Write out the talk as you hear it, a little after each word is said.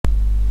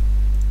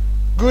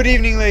Good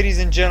evening, ladies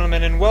and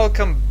gentlemen, and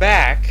welcome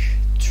back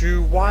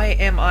to Why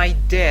Am I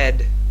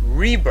Dead?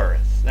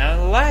 Rebirth. Now, in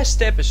the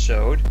last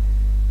episode,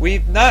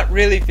 we've not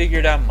really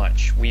figured out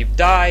much. We've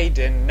died,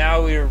 and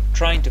now we're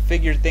trying to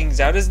figure things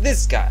out as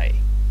this guy.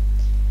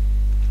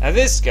 Now,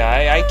 this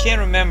guy, I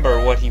can't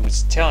remember what he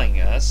was telling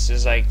us.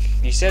 It's like,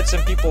 he said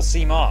some people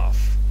seem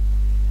off.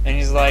 And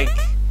he's like,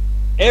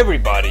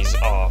 everybody's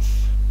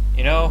off,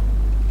 you know?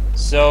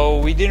 So,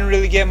 we didn't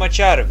really get much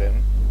out of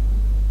him.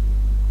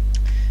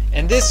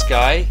 And this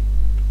guy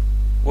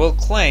will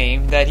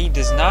claim that he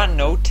does not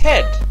know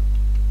Ted.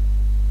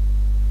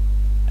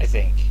 I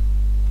think.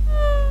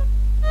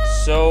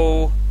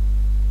 So,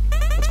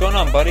 what's going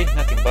on, buddy?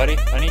 Nothing, buddy.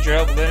 If I need your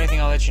help with anything,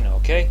 I'll let you know,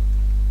 okay?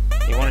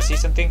 You want to see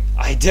something?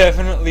 I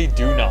definitely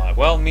do not.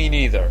 Well, me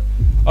neither.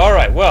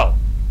 Alright, well.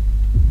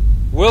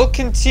 We'll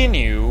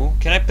continue.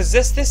 Can I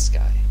possess this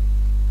guy?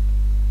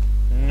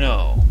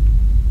 No.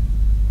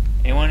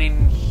 Anyone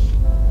in...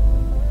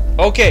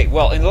 Okay,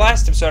 well, in the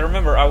last episode, I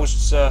remember I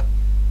was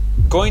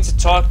going to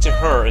talk to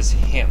her as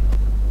him.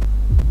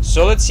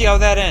 So let's see how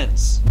that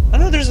ends. I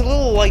know there's a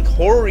little, like,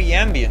 horror-y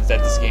ambience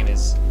that this game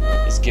is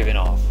giving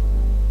off.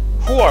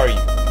 Who are you?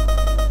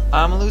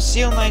 I'm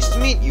Lucille, nice to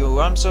meet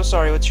you. I'm so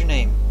sorry, what's your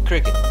name?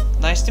 Cricket.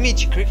 Nice to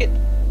meet you, Cricket.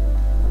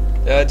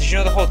 Did you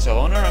know the hotel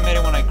owner? I met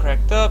him when I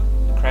cracked up?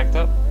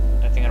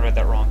 I think I read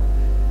that wrong.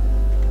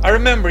 I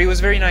remember, he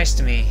was very nice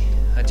to me.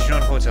 Did you know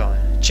the hotel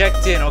owner?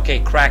 Checked in, okay,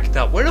 cracked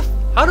up.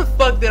 How the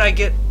fuck did I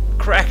get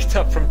cracked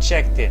up from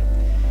checked in?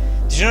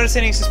 Did you notice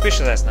anything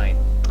suspicious last night?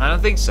 I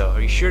don't think so.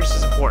 Are you sure this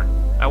is important?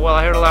 Well,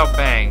 I heard a loud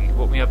bang. It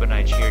woke me up at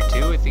night here,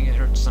 too. I think I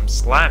heard some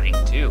slamming,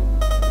 too.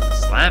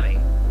 Slamming?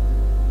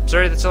 I'm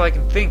sorry, that's all I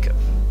can think of.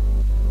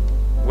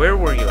 Where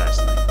were you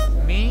last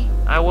night? Me?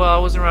 I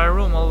was in my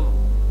room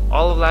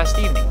all of last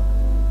evening.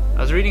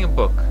 I was reading a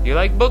book. Do you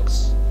like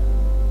books?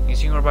 You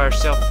think you were by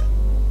herself?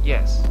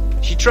 Yes.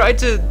 She tried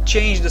to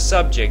change the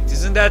subject.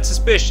 Isn't that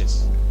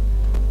suspicious?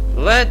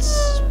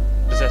 Let's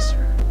possess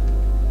her.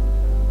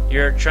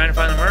 You're trying to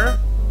find the murderer?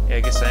 Yeah, I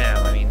guess I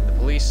am. I mean, the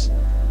police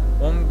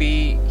won't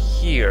be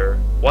here.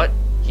 What?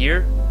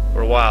 Here?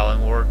 For a while,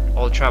 and we're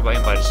all trapped by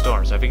him by the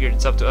storm, so I figured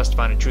it's up to us to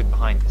find the truth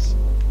behind this.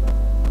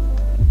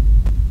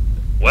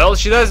 Well,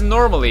 she doesn't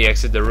normally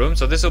exit the room,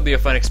 so this will be a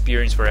fun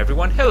experience for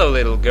everyone. Hello,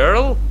 little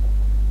girl.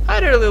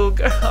 Hi there, little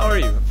girl. How are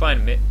you?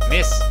 Fine,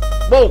 miss.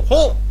 Whoa,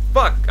 hold!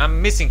 Fuck,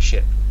 I'm missing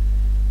shit.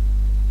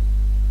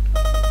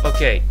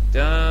 Okay,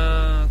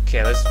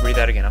 okay, let's read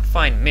that again. I'm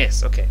fine,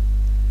 miss. Okay.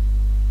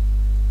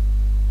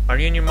 Are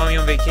you and your mommy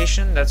on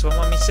vacation? That's what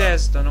mommy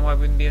says. Don't know why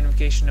we wouldn't be on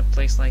vacation in a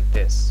place like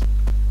this.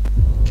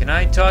 Can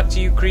I talk to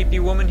you, creepy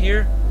woman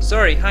here?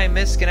 Sorry, hi,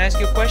 miss. Can I ask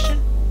you a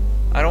question?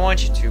 I don't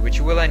want you to, but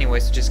you will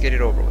anyway, so just get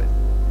it over with.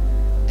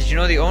 Did you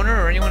know the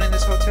owner or anyone in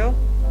this hotel?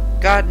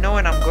 God, no,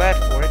 and I'm glad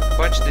for it. A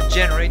bunch of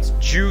degenerates,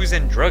 Jews,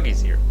 and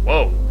druggies here.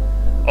 Whoa.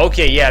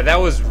 Okay, yeah, that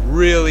was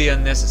really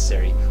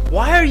unnecessary.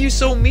 Why are you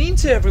so mean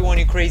to everyone,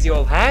 you crazy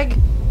old hag?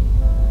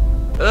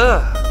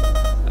 Ugh.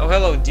 Oh,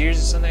 hello, dears.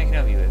 Is there something I can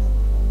help you with?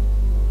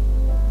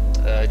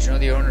 Did you know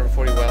the owner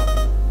before you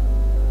well?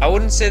 I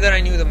wouldn't say that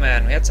I knew the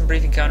man. We had some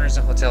brief encounters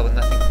in the hotel, but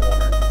nothing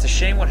more. It's a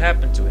shame what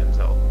happened to him,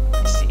 though.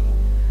 I see.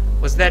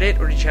 Was that it,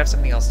 or did you have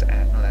something else to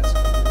add? No, that's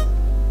all.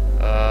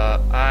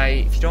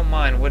 If you don't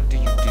mind, what do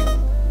you do?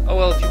 Oh,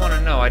 well, if you want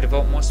to know, I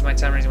devote most of my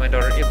time raising my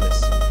daughter,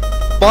 Iblis.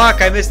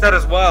 Fuck, I missed that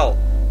as well.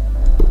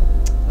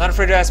 Not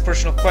afraid to ask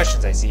personal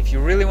questions, I see. If you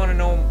really want to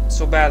know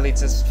so badly,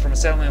 it's from a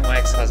settlement with my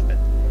ex-husband.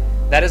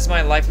 That is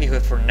my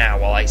livelihood for now,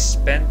 while I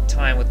spend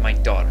time with my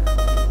daughter.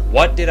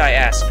 What did I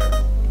ask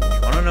her? If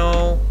you want to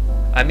know,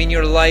 I mean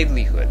your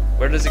livelihood.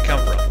 Where does it come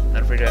from?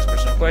 Not afraid to ask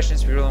personal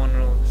questions. If you really want to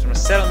know, it's from a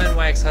settlement with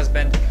my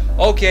ex-husband.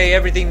 Okay,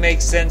 everything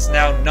makes sense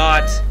now.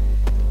 Not.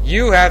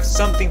 You have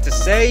something to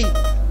say?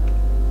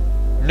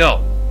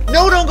 No.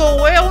 No, don't go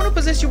away. I want to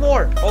possess you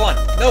more. Hold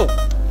on. No.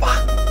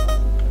 Fuck.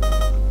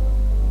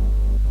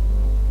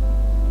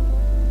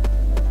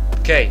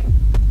 Okay.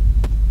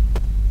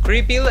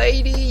 Creepy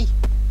lady.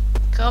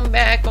 Come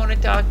back. I want to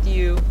talk to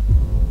you.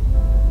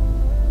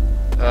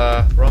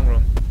 Wrong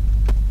room.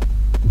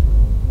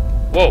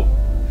 Whoa.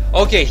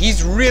 Okay,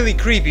 he's really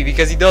creepy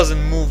because he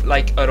doesn't move,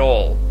 like, at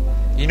all.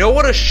 You know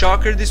what a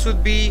shocker this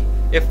would be?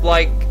 If,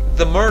 like,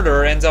 the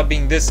murderer ends up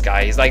being this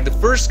guy. He's, like, the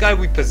first guy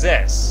we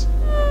possess.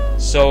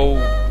 So,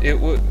 it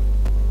would...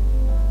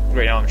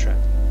 Great, now I'm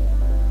trapped.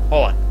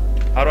 Hold on.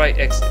 How do I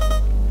exit?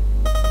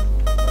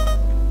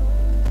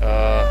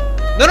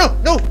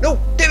 No!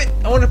 Damn it!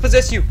 I want to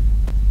possess you!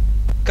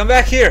 Come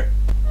back here!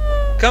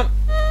 Come...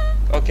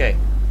 Okay.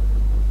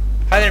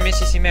 Hi there, miss.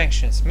 You seem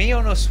anxious. Me?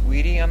 Oh no,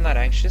 sweetie. I'm not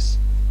anxious.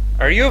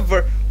 Are you a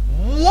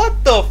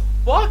What the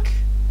fuck?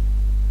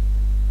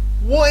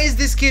 What is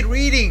this kid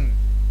reading?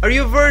 Are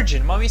you a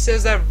virgin? Mommy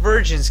says that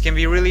virgins can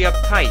be really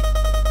uptight.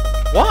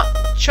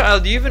 What?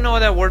 Child, do you even know what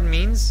that word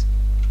means?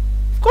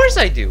 Of course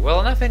I do. Well,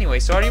 enough anyway.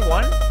 So are you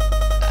one?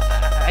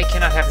 I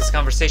cannot have this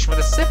conversation with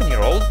a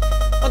 7-year-old.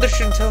 Mother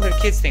shouldn't tell their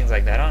kids things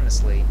like that,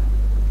 honestly.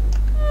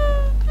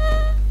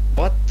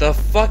 What the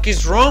fuck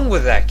is wrong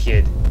with that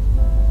kid?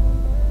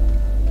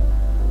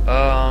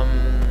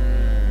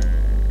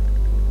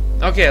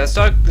 Okay, let's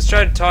talk. Let's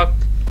try to talk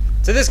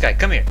to this guy.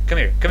 Come here. Come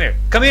here. Come here.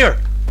 Come here.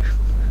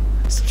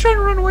 Stop trying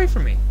to run away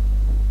from me.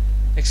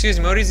 Excuse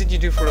me, what is it you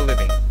do for a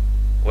living?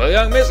 Well,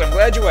 young miss, I'm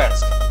glad you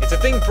asked. It's a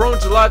thing prone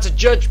to lots of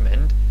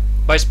judgment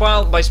by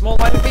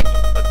small-minded people.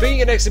 But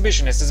being an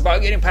exhibitionist is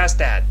about getting past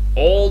that.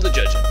 All the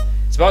judging.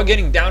 It's about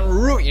getting down the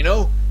root, you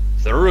know?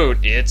 The root,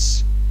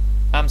 it's...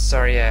 I'm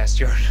sorry I asked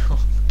your...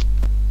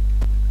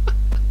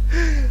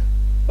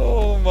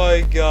 Oh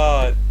my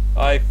god.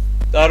 I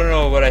don't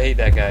know, but I hate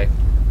that guy.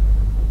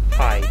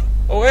 Hi.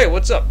 Oh, hey,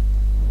 what's up?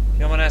 If you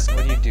don't mind asking,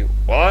 what do you do?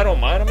 Well, I don't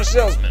mind. I'm a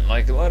salesman.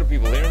 Like a lot of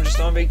people here, I'm just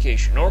on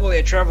vacation. Normally,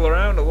 I travel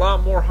around a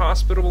lot more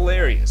hospitable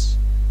areas.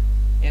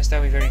 Yes, that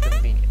would be very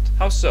convenient.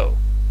 How so?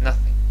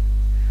 Nothing.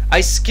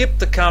 I skipped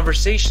the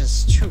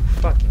conversations too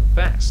fucking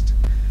fast.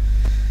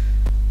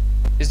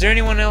 Is there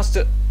anyone else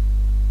to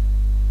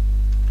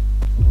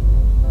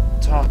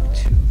talk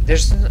to?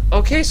 There's...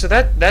 Okay, so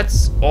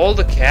that's all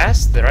the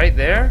cast right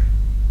there?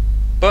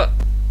 But...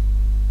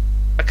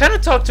 I kind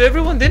of talked to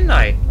everyone, didn't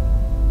I?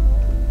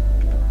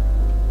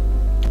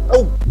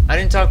 Oh! I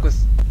didn't talk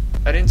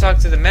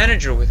to the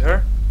manager with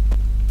her.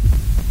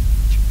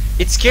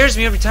 It scares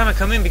me every time I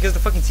come in because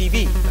of the fucking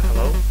TV.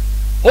 Hello?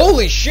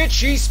 Holy shit,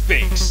 she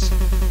speaks!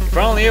 You're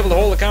finally able to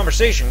hold a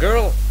conversation,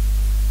 girl.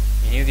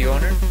 You knew the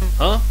owner?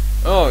 Huh?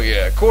 Oh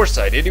yeah, of course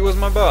I did. He was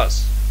my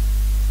boss.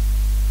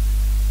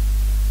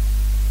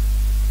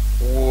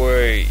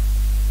 Wait.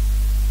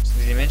 So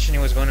did he mention he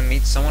was going to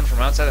meet someone from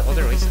outside the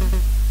hotel recently?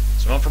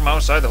 Someone from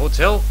outside the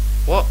hotel?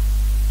 What?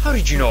 How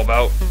did you know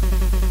about?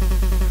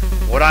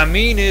 What I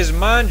mean is,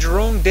 mind your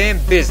own damn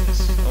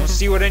business. Don't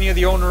see what any of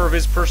the owner of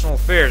his personal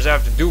affairs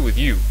have to do with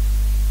you.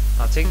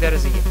 I'll take that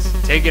as a yes.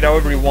 Take it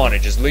however you want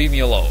it, just leave me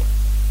alone.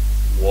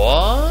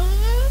 What?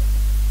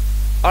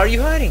 Are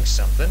you hiding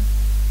something?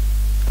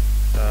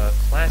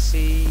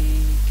 Classy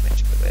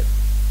connection with it.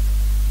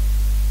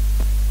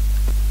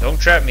 Don't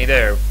trap me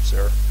there,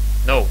 sir.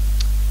 No.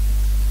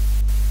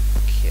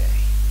 Okay.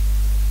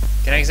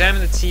 Can I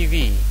examine the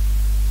TV?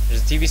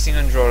 There's a TV sitting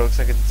on a drawer. It looks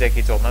like it's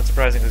decades old. Not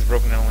surprising because it's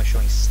broken and only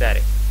showing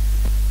static.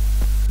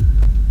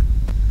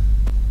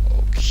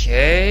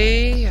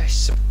 Okay. I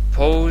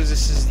suppose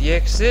this is the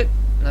exit.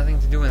 Nothing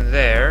to do in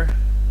there.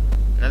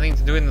 Nothing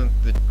to do in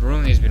the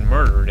room he's been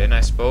murdered in,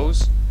 I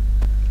suppose.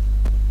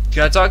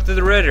 Can I talk to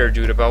the red hair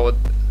dude about what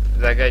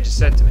that guy just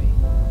said to me?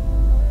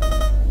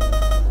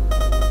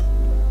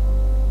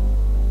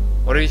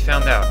 What have you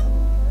found out?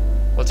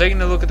 While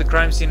taking a look at the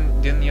crime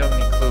scene didn't yield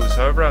any clues.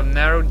 However, I've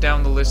narrowed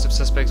down the list of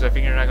suspects by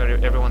figuring out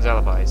everyone's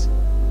alibis.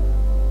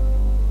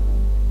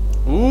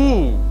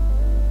 Ooh.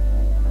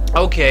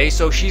 Okay,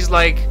 so she's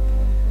like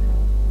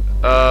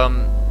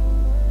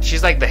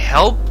the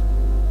help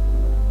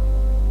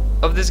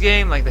of this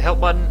game, like the help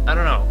button. I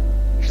don't know.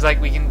 She's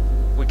like, we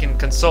can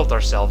consult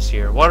ourselves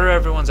here. What are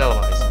everyone's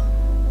alibis?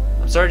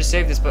 I'm sorry to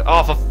say this, but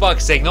oh, for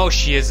fuck's sake, no,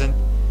 she isn't.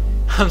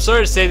 I'm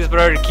sorry to say this, but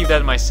I already keep that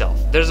to myself.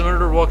 There's a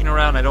murderer walking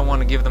around. I don't want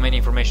to give them any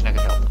information that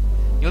could help them.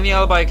 The only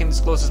alibi I can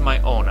disclose is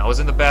my own. I was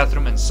in the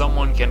bathroom, and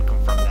someone can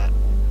confirm that.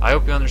 I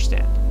hope you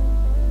understand.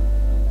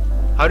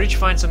 How did you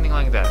find something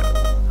like that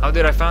out? How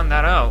did I find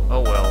that out?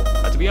 Oh well.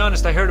 To be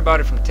honest, I heard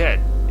about it from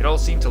Ted. It all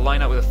seemed to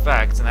line up with the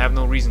facts, and I have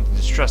no reason to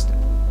distrust it.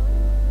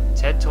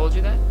 Ted told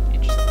you that?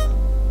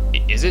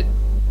 Interesting. Is it?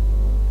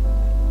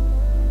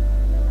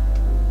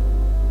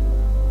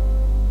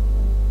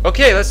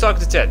 Okay, let's talk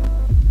to Ted.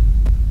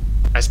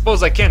 I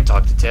suppose I can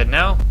talk to Ted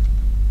now.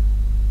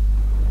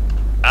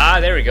 Ah,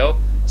 there we go.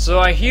 So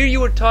I hear you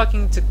were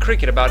talking to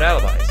Cricket about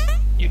alibis.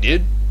 You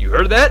did? You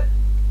heard that?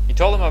 You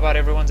told him about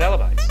everyone's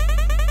alibis.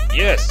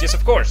 Yes,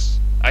 of course.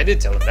 I did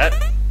tell him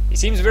that. He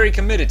seems very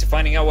committed to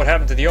finding out what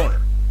happened to the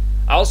owner.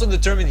 I also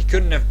determined he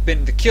couldn't have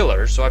been the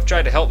killer, so I've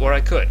tried to help where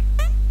I could.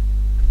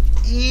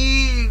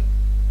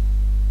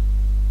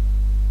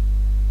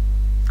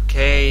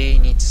 Okay,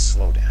 need to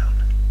slow down.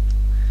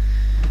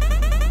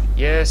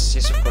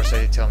 Yes, of course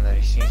I did tell him that.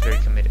 He seems very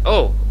committed.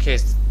 Oh, okay,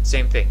 it's the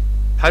same thing.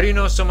 How do you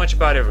know so much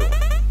about everyone?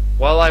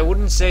 Well, I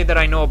wouldn't say that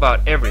I know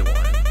about everyone.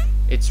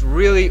 It's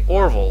really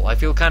Orville. I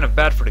feel kind of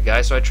bad for the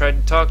guy, so I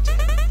tried to talk to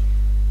him.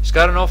 He's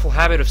got an awful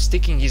habit of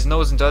sticking his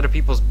nose into other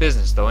people's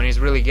business, though, and he's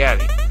really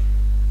gabby.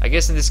 I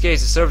guess in this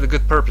case it served a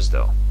good purpose,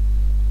 though.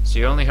 So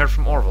you only heard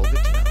from Orville,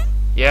 good to know.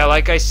 Yeah,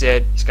 like I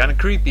said, he's kind of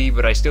creepy,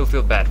 but I still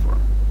feel bad for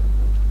him.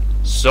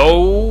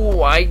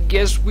 So, I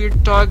guess we're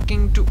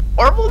talking to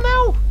Orville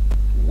now?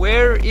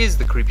 Where is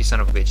the creepy son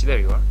of a bitch? There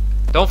you are.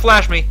 Don't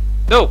flash me.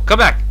 No, come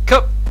back.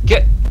 Come,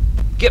 get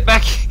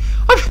back.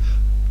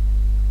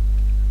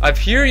 I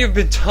hear you've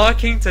been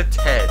talking to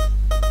Ted.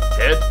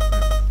 Ted?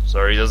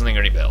 Sorry, he doesn't ring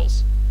any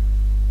bells.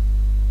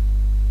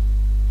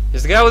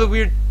 Is the guy with the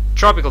weird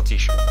tropical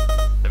t-shirt?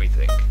 Let me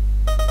think.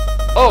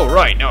 Oh,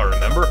 right, now I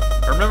remember.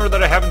 I remember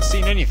that I haven't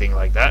seen anything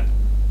like that.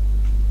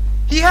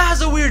 He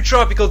has a weird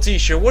tropical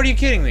t-shirt. What are you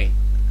kidding me?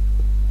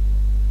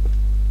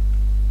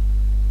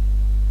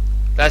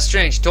 That's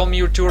strange. He told me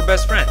you two were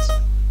best friends.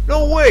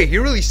 No way. He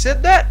really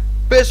said that?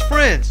 Best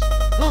friends.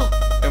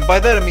 And by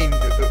that I mean,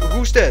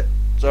 who's Ted?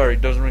 Sorry,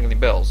 it doesn't ring any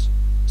bells.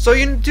 So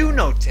you do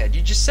know Ted.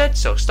 You just said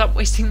so. Stop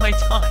wasting my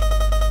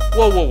time.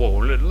 Whoa.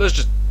 Let's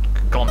just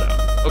calm down.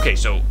 Okay,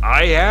 so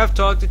I have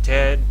talked to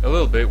Ted a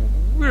little bit.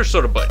 We're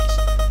sort of buddies.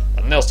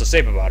 Nothing else to say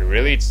about it,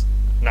 really. It's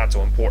not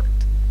so important.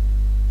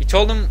 He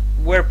told him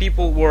where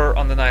people were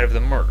on the night of the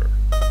murder.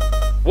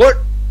 What?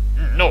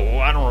 No,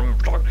 I don't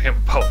remember talking to him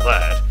about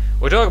that.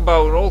 We talk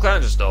about all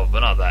kinds of stuff, but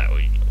not that.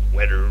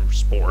 Weather,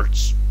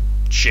 sports,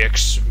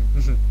 chicks.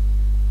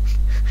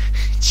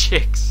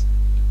 Chicks.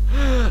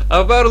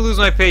 I'm about to lose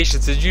my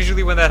patience, and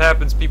usually when that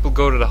happens, people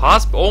go to the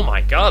hospital. Oh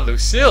my god,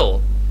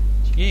 Lucille!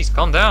 Jeez,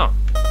 calm down.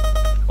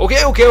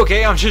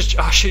 Okay, I'm just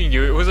joshing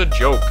you. It was a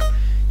joke.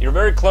 You're a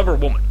very clever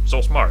woman.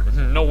 So smart.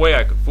 No way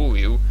I could fool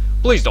you.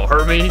 Please don't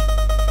hurt me.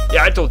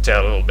 Yeah, I told Ted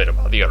a little bit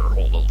about the other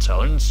whole little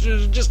telling.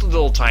 Just a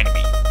little tiny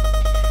bit.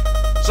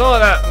 Some of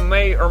that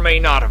may or may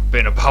not have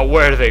been about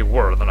where they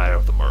were the night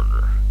of the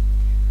murder.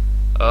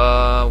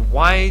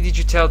 Why did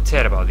you tell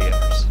Ted about the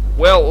others?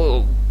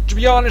 Well, to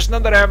be honest,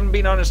 not that I haven't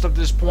been honest up to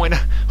this point,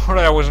 or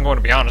that I wasn't going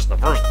to be honest in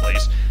the first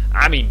place.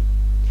 I mean,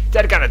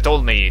 Ted kind of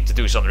told me to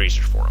do some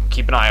research for him,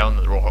 keep an eye on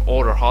the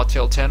older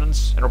hotel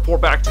tenants, and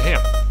report back to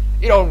him.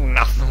 You know,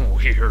 nothing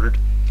weird.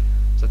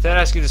 So Ted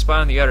asked you to spy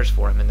on the others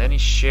for him, and then he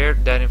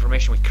shared that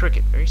information with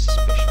Cricket. Very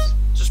suspicious.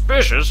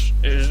 Suspicious?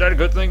 Is that a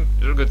good thing?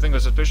 Is it a good thing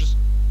that's suspicious?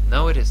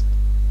 No, it isn't.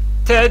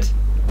 Ted,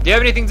 do you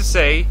have anything to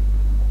say?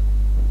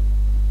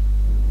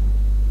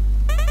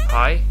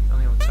 Hi? Oh,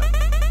 yeah, what's up?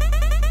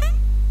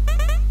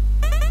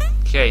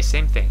 Okay,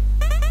 same thing.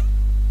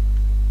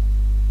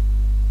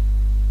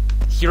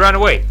 He ran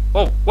away.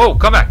 Whoa,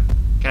 come back.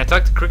 Can I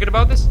talk to Cricket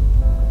about this?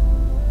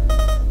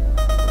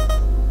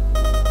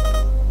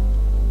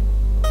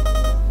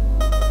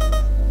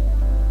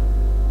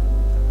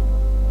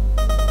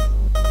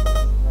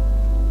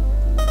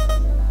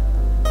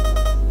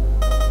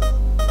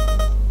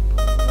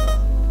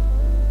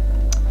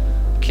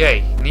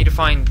 Okay, need to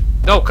find...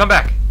 No, come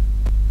back!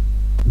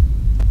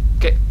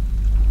 Okay.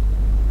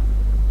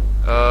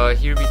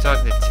 Here be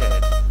talking to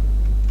Ted.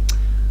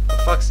 For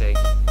fuck's sake.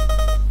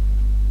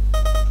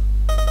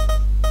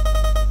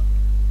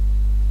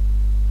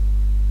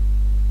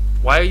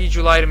 Why did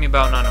you lie to me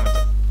about not knowing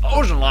Ted? I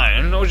wasn't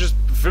lying, I was just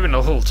fibbing a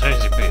little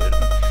tiny bit.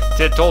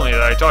 Ted told me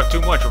that I talk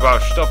too much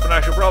about stuff and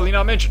I should probably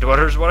not mention to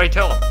others what I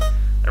tell him.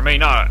 There may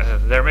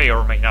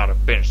or may not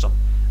have been some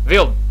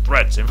veiled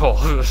threats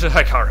involved.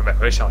 I can't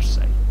remember, it's hard to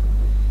say.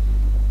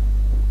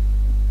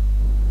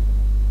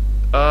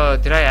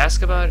 Did I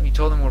ask about it? You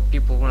told him where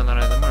people were on the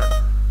night of the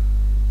murder.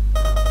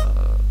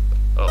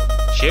 Oh,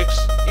 chicks?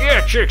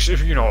 Yeah, chicks,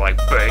 if you know, like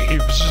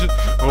babes.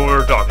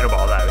 We're talking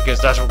about that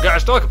because that's what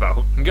guys talk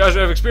about. Guys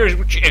who have experience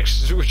with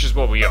chicks, which is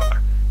what we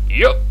are.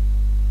 Yup.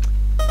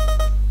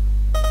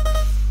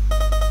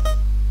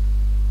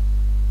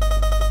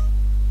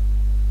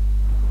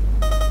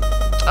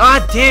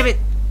 Ah, damn it!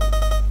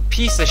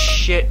 Piece of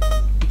shit.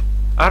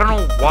 I don't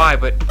know why,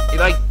 but it,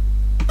 like...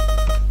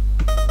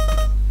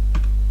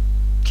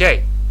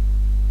 Okay.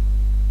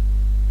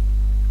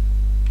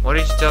 What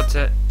did you tell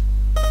Ted?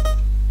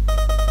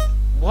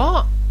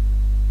 What?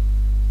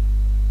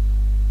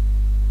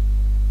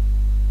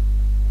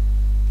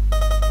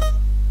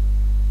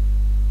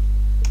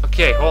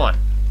 Okay, hold on.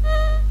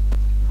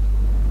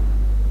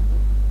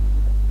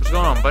 What's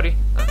going on, buddy?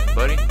 Nothing,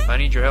 buddy. If I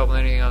need your help with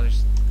anything, I'll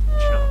just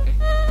let you know, okay?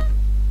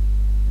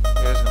 You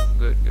guys know?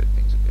 Good.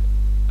 Things are good.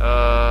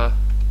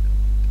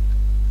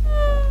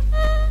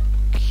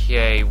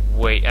 Okay,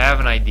 wait. I have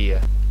an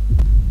idea.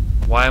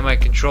 Why am I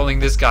controlling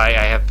this guy?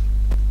 I have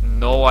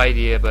no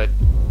idea, but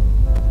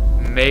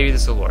maybe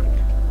this will work.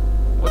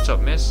 What's up,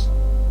 miss?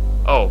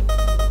 Oh.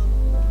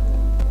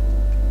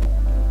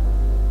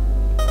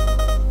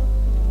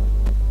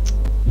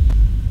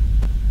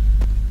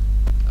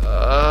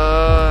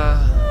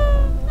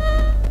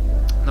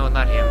 No,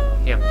 not him.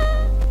 Him.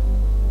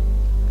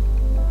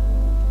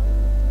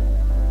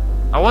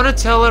 I want to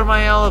tell her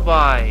my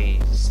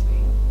alibis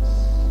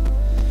things.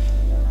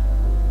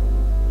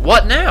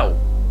 What now?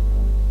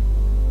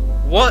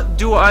 What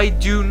do I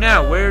do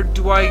now? Where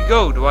do I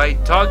go? Do I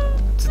talk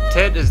to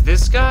Ted as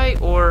this guy,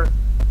 or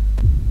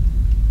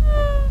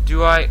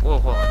do I... Well,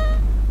 hold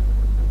on.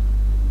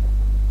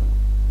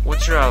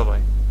 What's your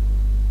alibi?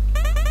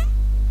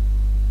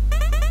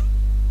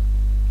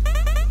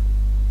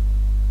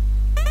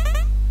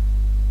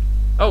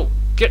 Oh,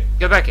 get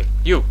back here.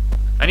 You.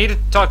 I need to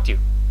talk to you.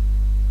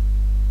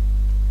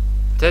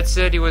 Ted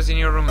said he was in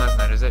your room last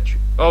night. Is that true?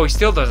 Oh, he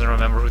still doesn't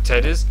remember who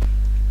Ted is.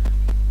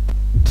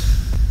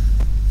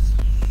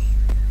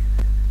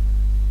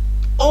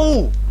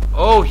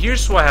 Oh,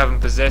 here's who I haven't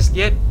possessed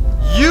yet.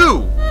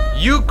 You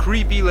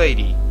creepy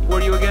lady. Who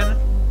are you again?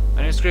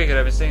 My name's Cricket.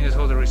 I've been staying this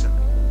hotel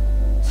recently.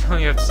 So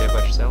you have to say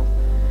about yourself.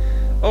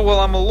 Oh, well,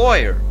 I'm a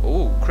lawyer.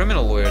 Oh,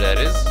 criminal lawyer, that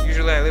is.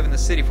 Usually I live in the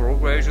city for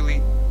work, but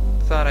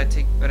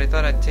I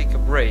thought I'd take a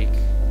break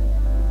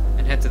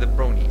and head to the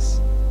bronies.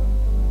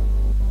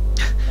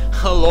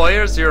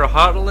 Lawyers, you're a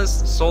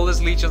heartless,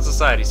 soulless leech on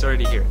society. Sorry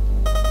to hear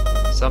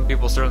it. Some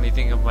people certainly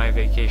think of my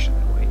vacation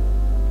that way.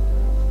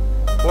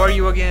 Who are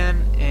you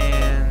again?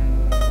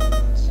 And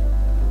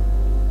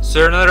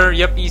Sir, another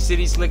yuppie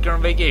city slicker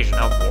on vacation.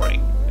 How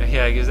boring.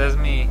 Yeah, I guess that's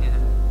me.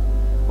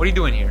 What are you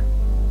doing here?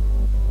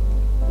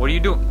 What are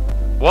you doing?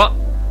 What?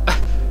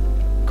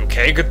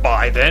 Okay,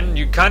 goodbye then.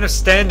 You're kind of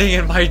standing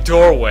in my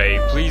doorway.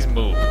 Please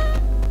move.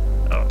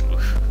 Oh.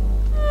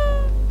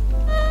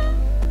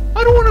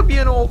 I don't want to be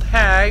an old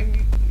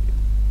hag.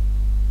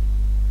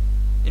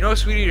 You know,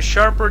 sweetie, you're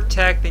sharper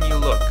attack than you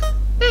look.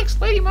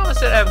 Thanks, lady. Mama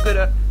said I have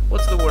good,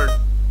 what's the word?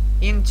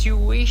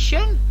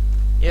 Intuition?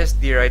 Yes,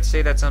 dear, I'd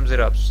say that sums it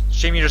up.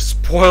 Shame you're a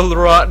spoiled,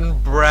 rotten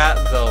brat,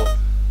 though.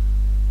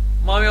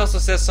 Mommy also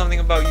says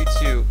something about you,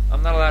 too.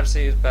 I'm not allowed to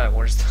say his bad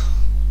words,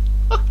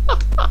 though.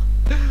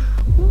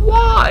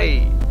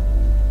 Why?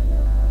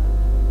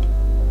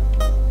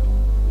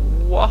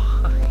 Why?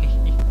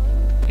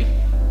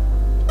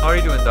 How are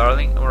you doing,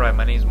 darling? Alright,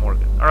 my name's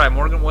Morgan. Alright,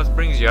 Morgan, what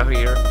brings you out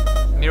here?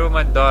 I'm here with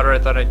my daughter. I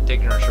thought I'd take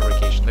her on a short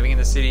vacation. Living in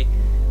the city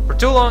for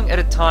too long at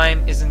a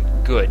time isn't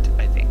good,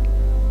 I think.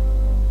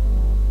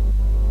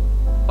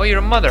 Oh, you're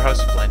a mother. How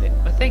splendid.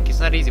 Well, thank you. It's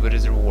not easy, but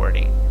it's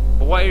rewarding.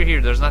 But while you're here,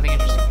 there's nothing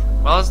interesting here.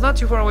 Well, it's not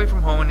too far away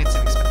from home and it's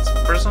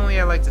inexpensive. Personally,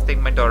 I like to take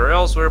my daughter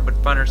elsewhere, but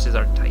finances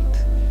are tight.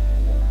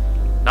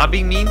 Not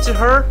being mean to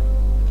her?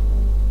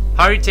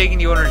 How are you taking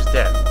the owner's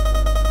death?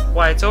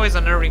 Why, it's always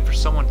unnerving for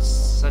someone in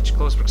such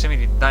close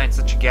proximity to die in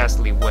such a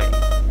ghastly way.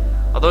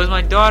 Although it's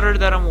my daughter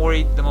that I'm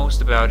worried the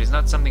most about, is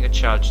not something a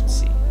child should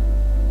see.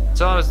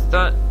 So I was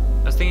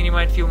thinking you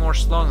might feel more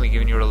strongly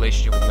given your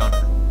relationship with the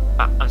owner.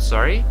 I'm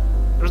sorry?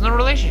 There was no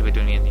relationship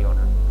between me and the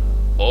owner.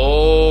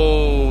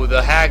 Oh,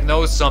 the hag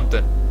knows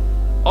something.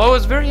 Oh, it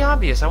was very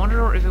obvious. I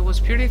wonder if it was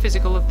purely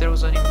physical, if there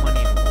was any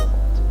money involved.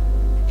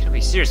 Can it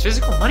be serious?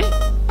 Physical money?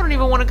 I don't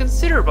even want to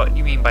consider what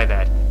you mean by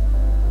that.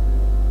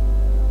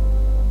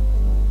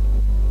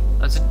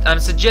 I'm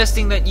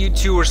suggesting that you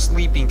two are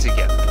sleeping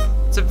together.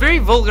 It's a very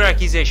vulgar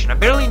accusation. I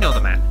barely know the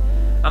man.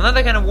 I'm not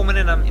that kind of woman,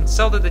 and I'm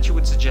insulted that you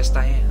would suggest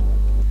I am.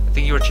 I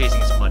think you are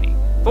chasing his money.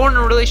 If I were in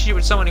a relationship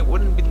with someone, it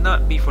wouldn't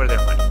not be for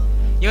their money.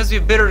 You must be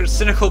a bitter,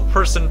 cynical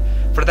person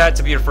for that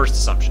to be your first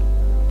assumption.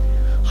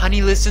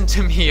 Honey, listen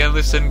to me. I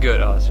listen good.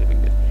 Oh, that's really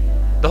good.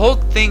 The whole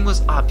thing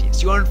was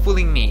obvious. You aren't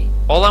fooling me.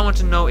 All I want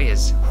to know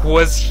is,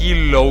 was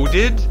he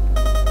loaded?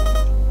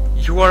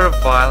 You are a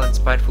vile and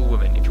spiteful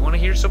woman. If you want to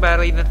hear so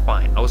badly, then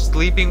fine. I was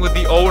sleeping with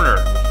the owner.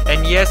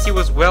 And yes, he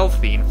was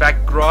wealthy. In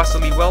fact,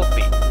 grossly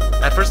wealthy.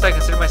 At first I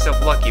considered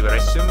myself lucky, but I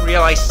soon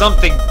realized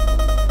something.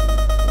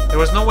 There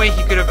was no way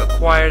he could have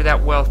acquired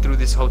that wealth through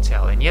this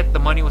hotel, and yet the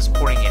money was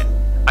pouring in.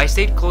 I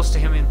stayed close to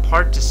him in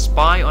part to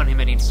spy on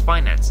him and his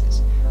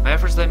finances. My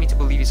efforts led me to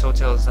believe his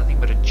hotel is nothing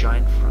but a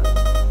giant front.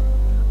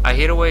 I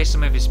hid away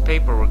some of his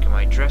paperwork in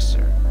my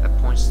dresser. That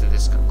points to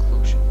this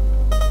conclusion.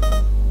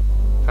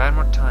 If I had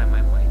more time,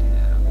 I might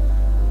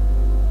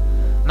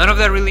have. None of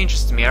that really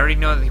interested me. I already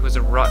know that he was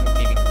a rotten,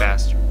 thieving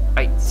bastard.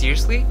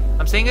 Seriously?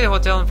 I'm staying at the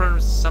hotel in front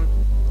of some...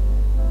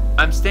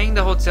 I'm saying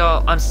the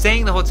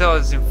hotel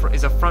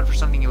is a front for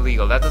something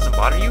illegal. That doesn't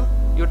bother you?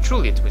 You're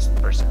truly a twisted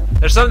person.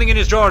 There's something in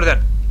his drawer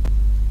then.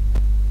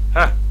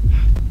 Ha.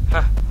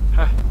 Ha.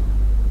 Ha.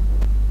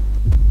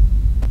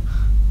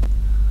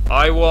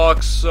 I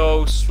walk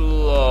so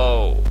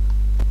slow.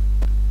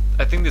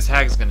 I think this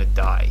hag's gonna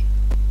die.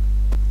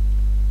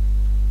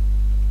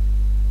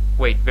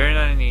 Wait, very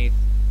underneath.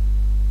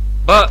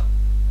 But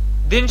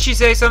didn't she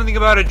say something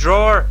about a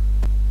drawer?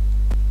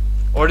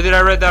 Or did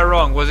I read that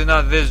wrong? Was it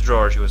not this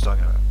drawer she was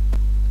talking about?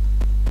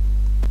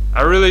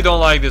 I really don't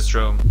like this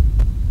room.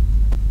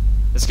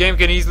 This game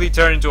can easily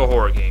turn into a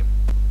horror game.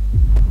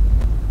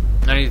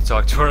 I need to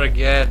talk to her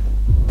again.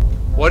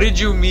 What did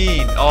you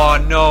mean? Oh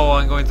no,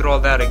 I'm going through all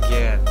that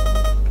again.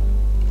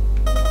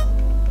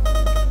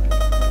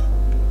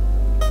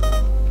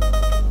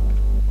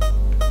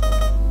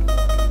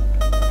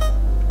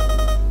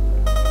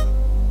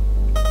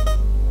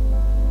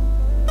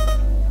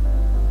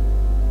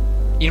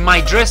 In my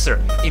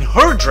dresser. In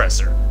her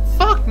dresser.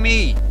 Fuck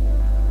me.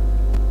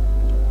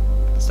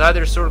 Inside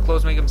there's sort of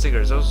clothes, makeup, and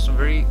cigarettes. There's also some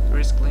very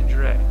risk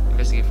lingerie.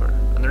 Investigate further.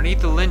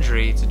 Underneath the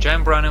lingerie, it's a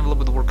giant brown envelope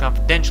with the word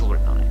confidential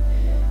written on it.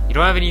 You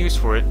don't have any use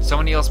for it.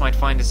 Somebody else might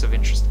find this of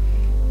interest.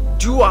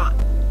 Do I?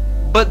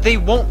 But they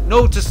won't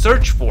know to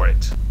search for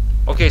it.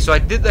 Okay, so I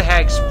did the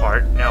hag's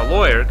part. Now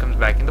lawyer comes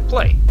back into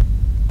play.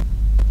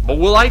 But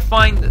will I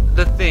find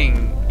the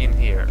thing in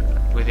here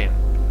within?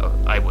 Oh,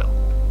 I will.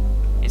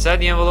 Inside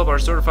the envelope are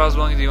stored files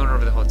belonging to the owner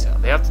of the hotel.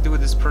 They have to do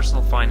with his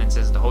personal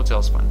finances and the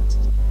hotel's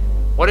finances.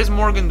 What is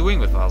Morgan doing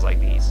with files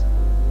like these?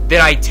 Did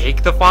I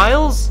take the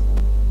files?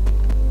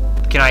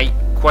 Can I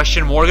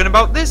question Morgan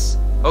about this?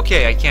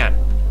 Okay, I can.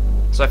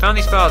 So I found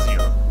these files in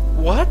your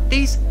room. What?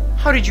 These?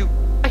 How did you...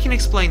 I can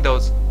explain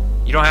those.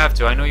 You don't have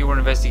to. I know you were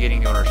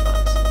investigating the owner's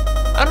funds.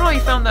 I don't know how you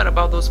found that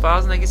about those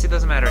files, and I guess it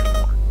doesn't matter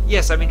anymore.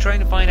 Yes, I've been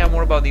trying to find out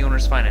more about the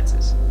owner's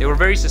finances. They were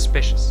very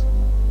suspicious.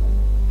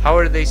 How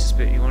are they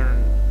suspicious?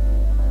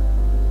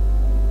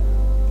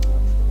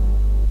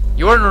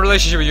 You weren't in a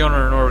relationship with the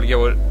owner in order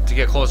to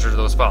get closer to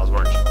those files,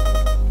 weren't you?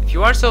 If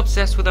you are so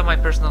obsessed with my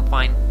personal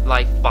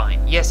life,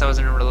 fine. Yes, I was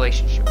in a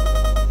relationship.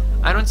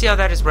 I don't see how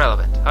that is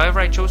relevant. However,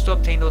 I chose to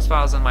obtain those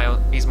files on my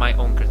own, is my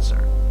own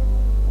concern.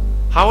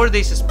 How are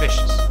they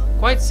suspicious?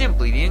 Quite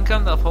simply, the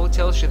income the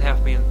hotel should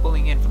have been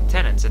pulling in from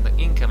tenants and the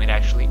income it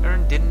actually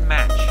earned didn't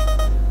match.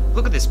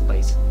 Look at this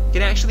place.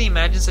 Can I actually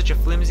imagine such a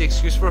flimsy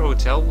excuse for a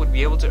hotel would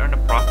be able to earn a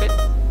profit?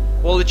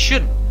 Well, it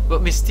shouldn't,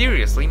 but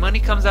mysteriously, money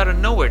comes out of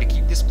nowhere to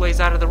keep this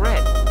place out of the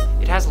red.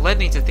 It has led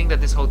me to think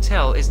that this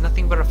hotel is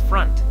nothing but a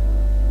front.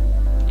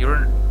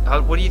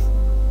 What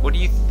do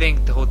you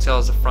think the hotel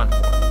is a front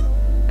for?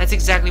 That's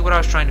exactly what I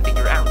was trying to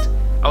figure out.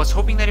 I was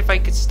hoping that if I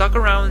could stuck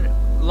around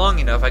long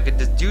enough, I could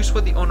deduce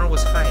what the owner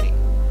was hiding.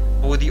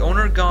 But with the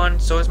owner gone,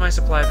 so is my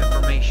supply of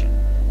information.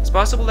 It's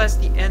possible that's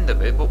the end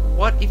of it, but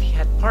what if he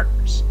had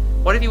partners?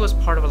 What if he was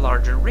part of a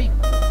larger ring?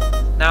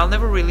 Now, I'll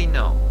never really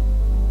know.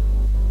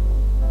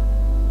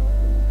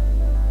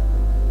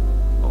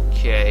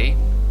 Okay.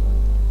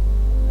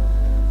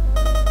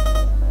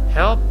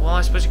 Help? Well,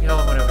 I suppose you can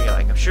help him whenever you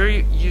like. I'm sure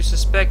you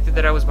suspected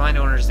that I was behind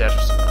the owner's death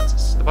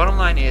responses. The bottom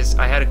line is,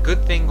 I had a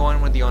good thing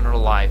going with the owner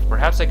alive.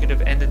 Perhaps I could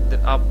have ended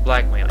up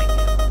blackmailing him.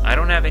 I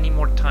don't have any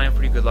more time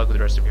for you. Good luck with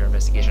the rest of your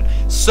investigation.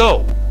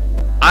 So,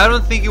 I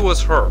don't think it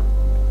was her.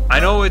 I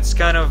know it's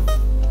kind of...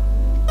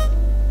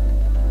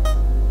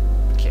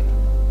 Okay.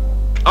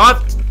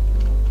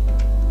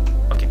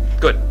 Okay,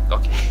 good.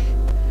 Okay.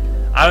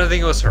 I don't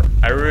think it was her.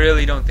 I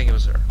really don't think it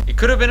was her. It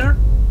could have been her.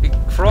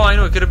 For all I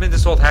know, it could have been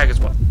this old hag as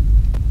well.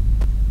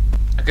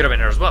 It could have been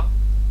her as well.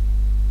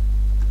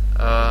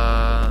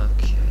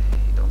 Okay.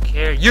 Don't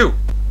care. You!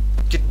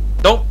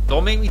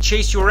 Don't make me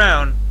chase you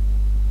around.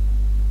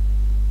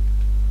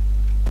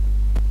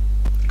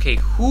 Okay,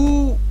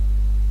 who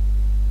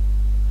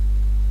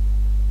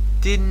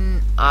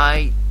didn't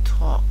I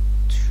talk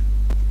to?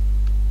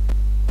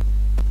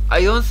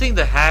 I don't think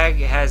the hag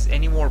has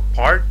any more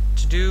part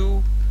to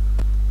do.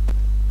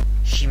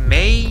 She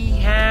may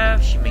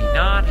have, she may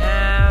not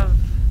have.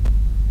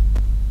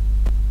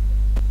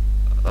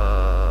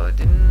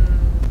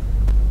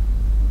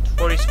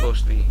 What are you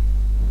supposed to be?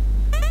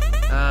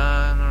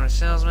 I'm not a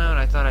salesman,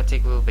 I thought I'd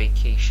take a little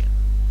vacation.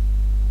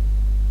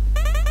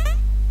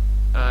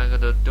 I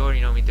got the door, you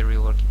know, meet the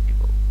real working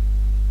people.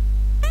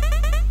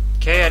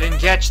 Okay, I didn't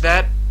catch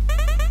that.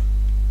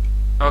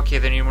 Okay,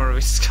 then you're more of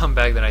a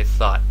scumbag than I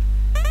thought.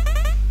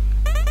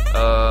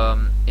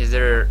 Is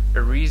there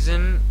a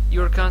reason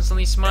you're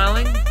constantly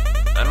smiling?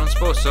 I don't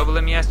suppose so, but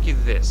let me ask you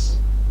this.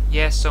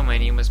 Yes, so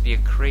many, you must be a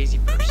crazy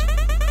person.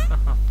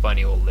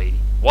 Funny old lady.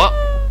 What?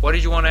 What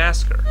did you want to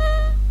ask her?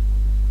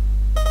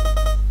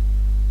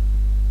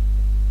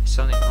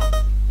 Something wrong?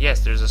 Yes,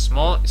 there's a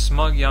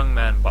smug young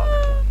man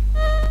bothering me.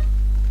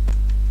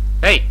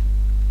 Hey!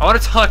 I want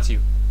to talk to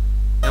you.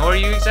 And who are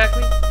you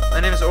exactly?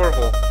 My name is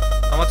Orville.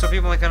 I want some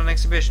people like on an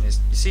exhibitionist.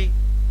 You see?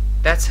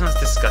 That sounds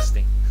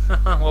disgusting.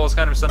 Well, it's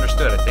kind of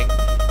misunderstood, I think.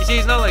 You see,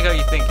 it's not like how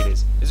you think it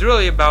is. It's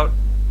really about...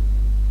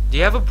 Do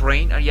you have a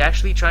brain? Are you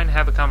actually trying to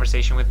have a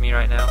conversation with me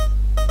right now?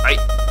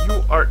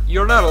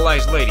 You're not a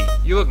nice lady.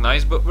 You look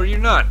nice, but you're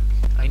not.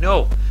 I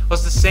know. It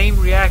was the same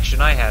reaction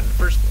I had in the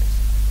first place.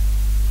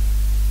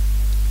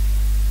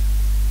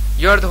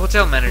 You're the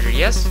hotel manager,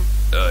 yes?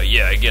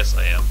 Yeah, I guess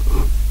I am.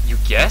 You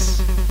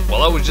guess?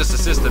 Well, I was just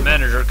assistant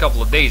manager a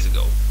couple of days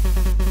ago.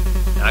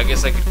 I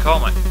guess I could call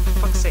for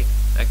fuck's sake.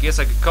 I guess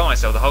I could call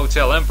myself the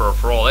hotel emperor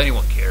for all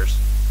anyone cares.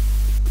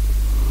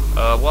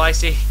 Well, I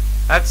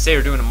have to say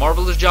you're doing a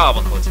marvelous job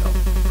on the hotel.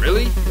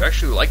 Really? You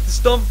actually like this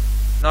dump?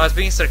 No, I was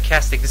being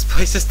sarcastic. This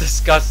place is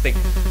disgusting.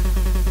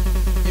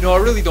 You know, I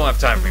really don't have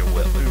time for your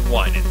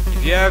whining.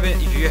 If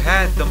you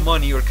had the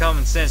money or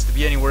common sense to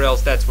be anywhere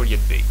else, that's where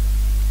you'd be.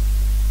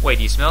 Wait,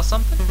 do you smell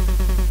something?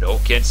 No,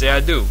 can't say I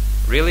do.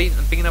 Really?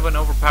 I'm picking up an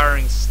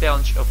overpowering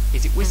stench of...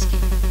 Is it whiskey?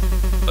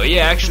 Oh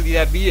yeah, actually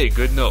that'd be it.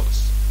 Good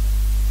nose.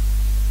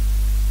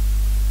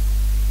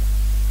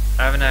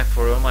 I have an knack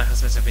for it. All my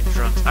husbands have been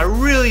drunk. I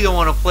really don't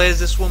want to play as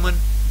this woman.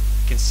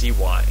 You can see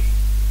why.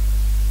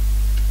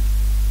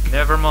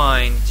 Never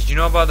mind. Did you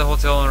know about the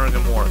hotel owner and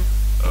Gamora?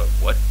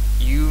 What?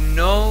 You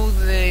know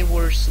they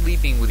were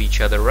sleeping with each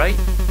other, right?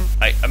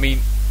 I mean,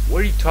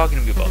 what are you talking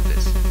to me about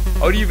this?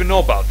 How do you even know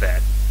about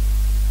that?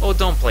 Oh,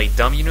 don't play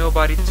dumb. You know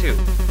about it too.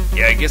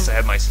 Yeah, I guess I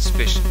had my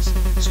suspicions.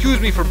 Excuse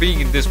me for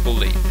being in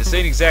disbelief. This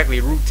ain't exactly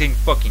a routine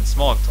fucking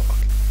small talk.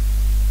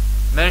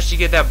 Managed to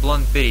get that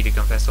blunt biddy to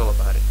confess all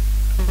about it.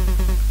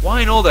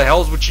 Why in all the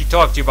hells would she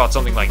talk to you about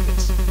something like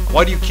this?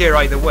 Why do you care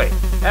either way?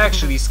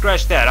 Actually,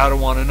 scratch that. I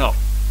don't want to know.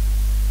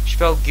 She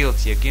felt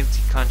guilty. A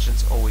guilty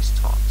conscience always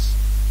taunts.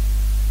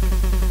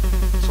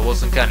 So what's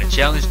some kind of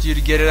challenge to you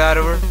to get it out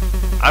of her?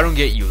 I don't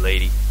get you,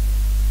 lady.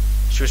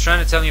 She was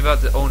trying to tell me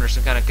about the owner,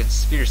 some kind of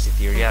conspiracy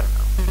theory, I don't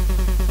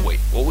know. Wait,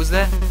 what was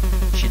that?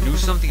 She knew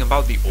something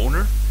about the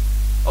owner?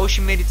 Oh,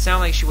 she made it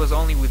sound like she was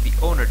only with the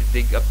owner to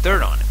dig up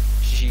dirt on him.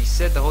 She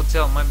said the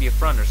hotel might be a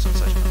front or some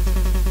such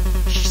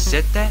nonsense. She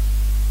said that?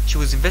 She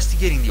was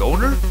investigating the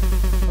owner?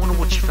 I wonder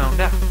what she found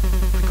out.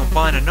 If we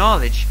combine her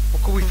knowledge,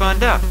 what could we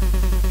find out?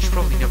 She'd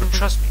probably never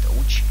trust me though,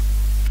 would she?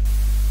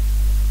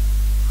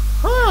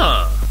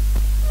 Huh.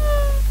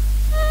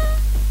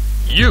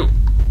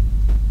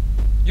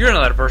 You're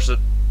not a person.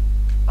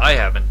 I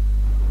haven't.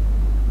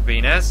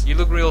 Venus, you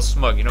look real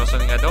smug. You know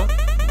something I don't?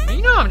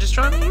 You know, I'm just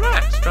trying to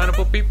relax, trying to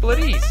put people at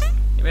ease.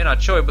 You may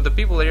not show it, but the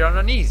people here are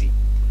uneasy.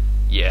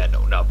 Yeah,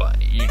 no, not by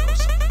you know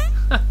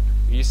something.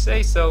 You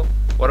say so.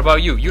 What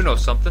about you? You know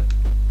something.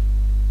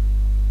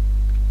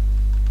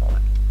 What?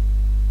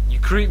 You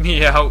creep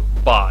me out.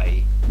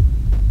 Bye.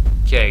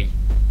 Okay.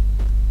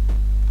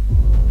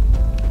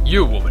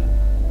 You, woman.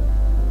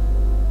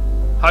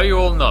 How you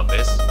holding up,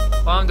 miss?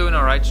 Well, I'm doing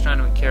alright, just trying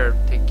to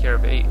take care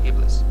of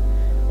Iblis.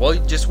 Well,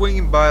 just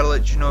swinging by to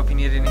let you know if you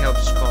need any help,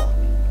 just call me.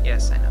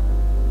 Yes, I know.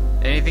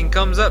 Anything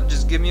comes up,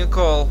 just give me a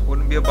call.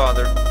 Wouldn't be a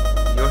bother.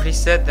 You already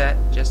said that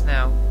just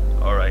now.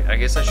 Alright, I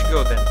guess I should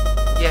go then.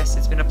 Yes,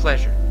 it's been a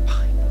pleasure.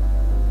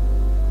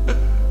 Bye.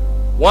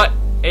 What?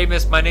 Hey,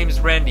 miss, my name is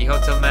Randy,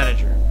 hotel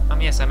manager.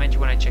 Yes, I met you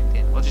when I checked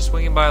in. Well, just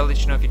swinging by, I'll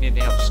let you know if you need any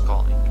help, just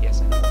call me.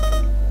 Yes, I know.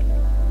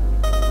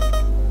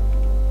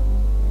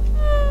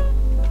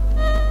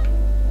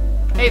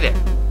 Hey there.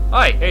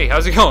 Hi, hey,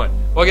 how's it going?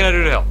 What can I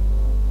do to help?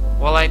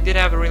 Well, I did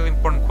have a really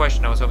important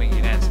question I was hoping you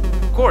could answer.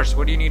 Of course,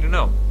 what do you need to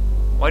know?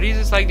 Why do you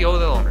dislike the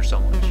hotel owner so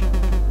much?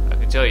 I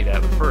could tell you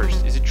that, but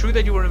first, is it true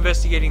that you were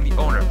investigating the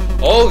owner?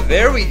 Oh,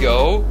 there we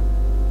go!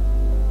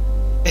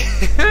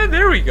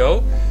 There we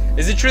go!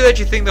 Is it true that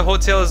you think the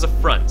hotel is a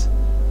front?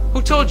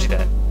 Who told you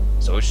that?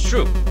 So it's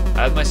true.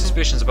 I had my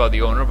suspicions about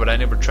the owner, but I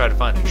never tried to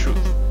find the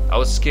truth. I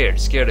was scared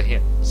of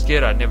him.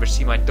 Scared I'd never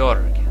see my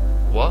daughter again.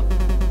 What?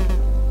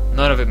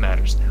 None of it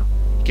matters now.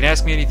 You can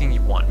ask me anything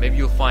you want. Maybe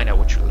you'll find out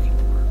what you're looking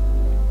for.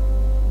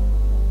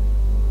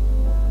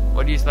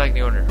 What do you like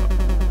the owner?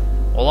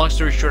 Well, long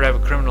story short, I have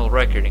a criminal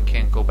record and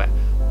can't go back.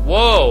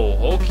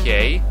 Whoa,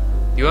 okay.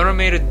 The owner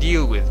made a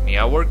deal with me.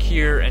 I work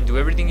here and do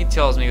everything he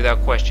tells me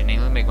without question, and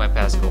he'll make my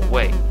past go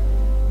away.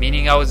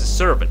 Meaning I was a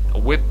servant, a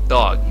whipped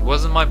dog. He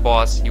wasn't my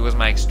boss, he was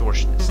my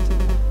extortionist.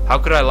 How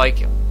could I like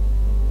him?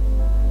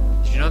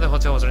 Did you know the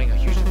hotel was running a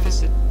huge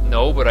deficit?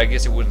 No, but I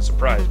guess it wouldn't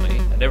surprise me.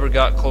 I never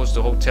got close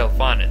to hotel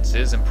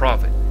finances and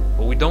profit.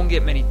 But we don't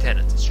get many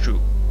tenants, it's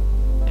true.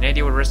 Any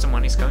idea where the rest of the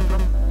money's coming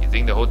from? You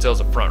think the hotel's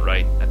a front,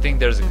 right? I think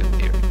there's a good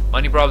theory.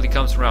 Money probably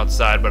comes from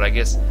outside, but I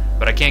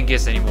can't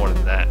guess any more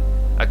than that.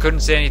 I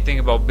couldn't say anything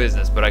about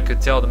business, but I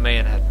could tell the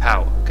man had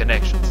power,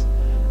 connections.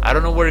 I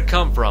don't know where it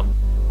come from,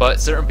 but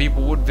certain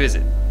people would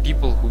visit.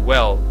 People who,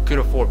 well, could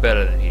afford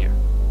better than here.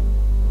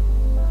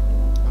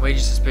 What made you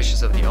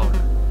suspicious of the owner?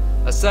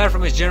 Aside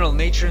from his general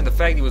nature and the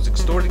fact he was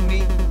extorting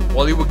me,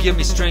 well, he would give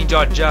me strange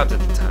odd jobs at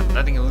the time.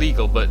 Nothing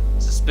illegal, but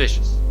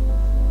suspicious.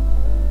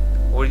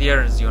 What are the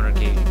errands the owner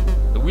gave you?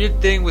 The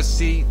weird thing was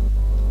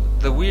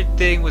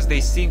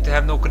they seemed to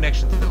have no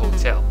connection to the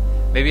hotel.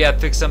 Maybe I'd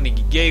fix something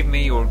he gave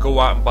me, or go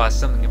out and buy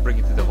something and bring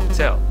it to the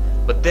hotel.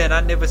 But then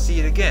I'd never see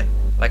it again.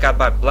 Like I'd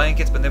buy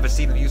blankets but never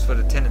see them used for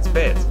the tenants'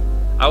 beds.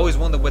 I always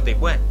wondered where they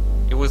went.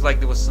 It was like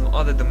there was some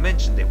other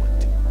dimension they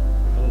went to.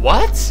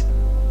 What?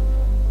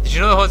 Did you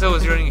know the hotel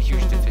was running a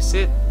huge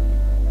deficit?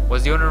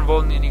 Was the owner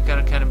involved in any kind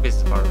of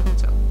business part of the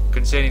hotel?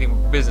 Couldn't say anything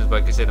about business,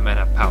 but I could say the man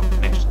had power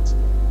connections.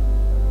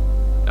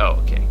 Oh,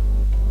 okay.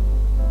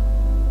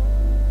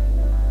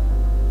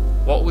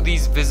 What would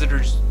these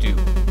visitors do?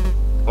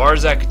 As far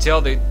as I could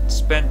tell, they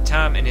spent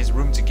time in his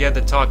room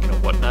together talking or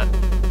whatnot.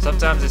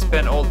 Sometimes they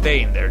spent all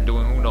day in there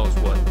doing who knows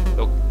what.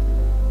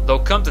 Though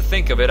come to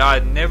think of it, I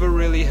had never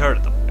really heard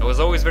of them. It was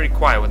always very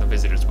quiet when the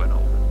visitors went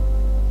over.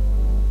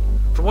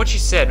 From what she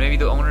said, maybe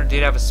the owner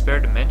did have a spare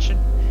dimension?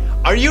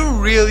 Are you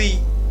really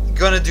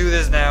gonna do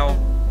this now?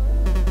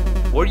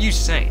 What are you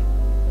saying?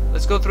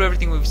 Let's go through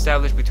everything we've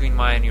established between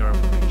my and your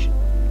information.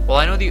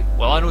 I know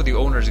the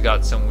owner's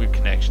got some weird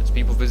connections.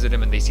 People visit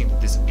him and they seem to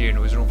disappear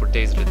into his room for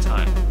days at a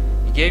time.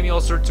 He gave me all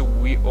sorts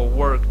of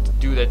work to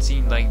do that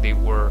seemed like they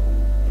were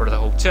for the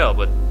hotel,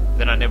 but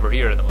then I never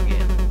hear of them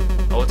again.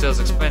 The hotel's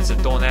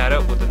expensive don't add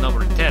up with the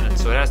number of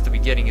tenants, so it has to be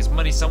getting his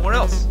money somewhere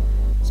else.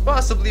 It's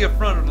possibly a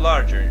front of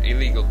larger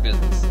illegal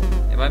business.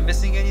 Am I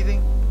missing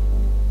anything?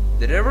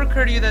 Did it ever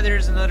occur to you that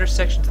there's another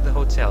section to the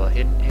hotel, a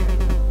hidden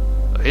area?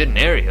 A hidden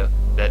area?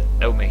 That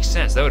would make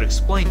sense. That would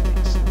explain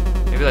things.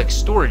 Maybe like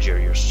storage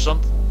area or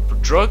something. For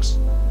drugs?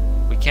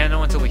 We can't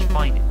know until we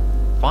find it.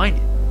 Find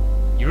it?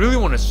 You really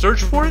want to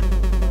search for it?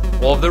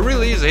 Well, if there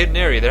really is a hidden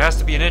area, there has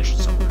to be an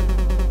entrance somewhere.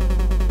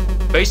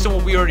 Based on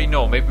what we already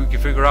know, maybe we can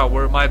figure out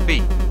where it might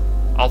be.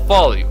 I'll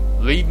follow you.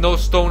 Leave no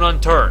stone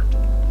unturned.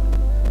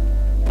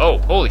 Oh,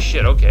 holy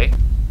shit, okay.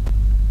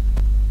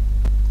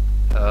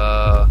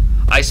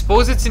 I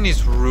suppose it's in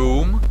his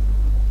room.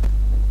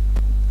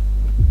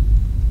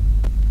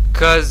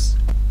 'Cause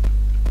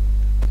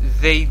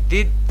they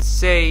did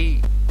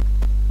say,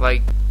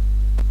 like,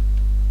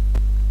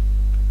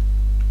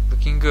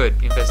 looking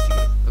good,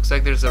 investigate. Looks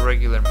like there's a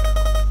regular mirror.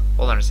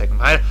 Hold on a second.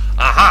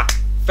 Aha!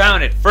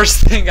 Found it!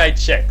 First thing I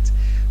checked.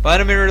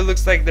 Behind a mirror, it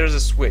looks like there's a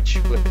switch.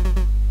 Flip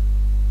it.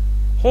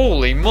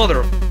 Holy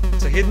mother!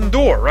 It's a hidden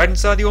door right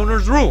inside the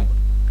owner's room.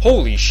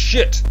 Holy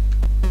shit!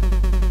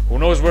 Who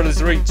knows where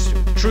this leads to?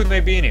 The truth may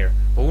be in here,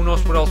 but who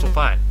knows what else we'll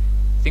find.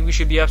 I think we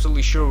should be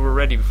absolutely sure we're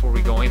ready before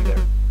we go in there.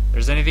 If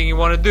there's anything you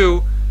want to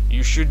do,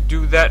 you should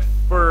do that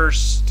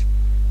first.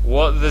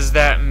 What does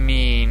that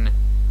mean?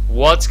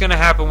 What's gonna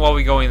happen while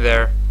we go in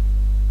there?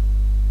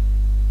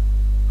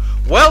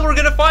 Well, we're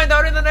gonna find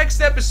out in the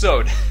next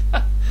episode.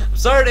 I'm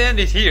sorry to end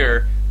it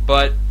here,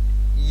 but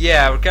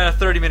yeah, we're kind of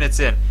 30 minutes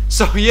in.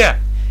 So yeah,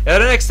 in the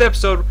next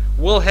episode,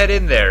 we'll head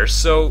in there.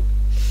 So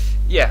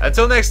yeah,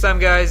 until next time,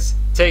 guys,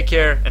 take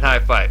care and high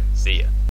five. See ya.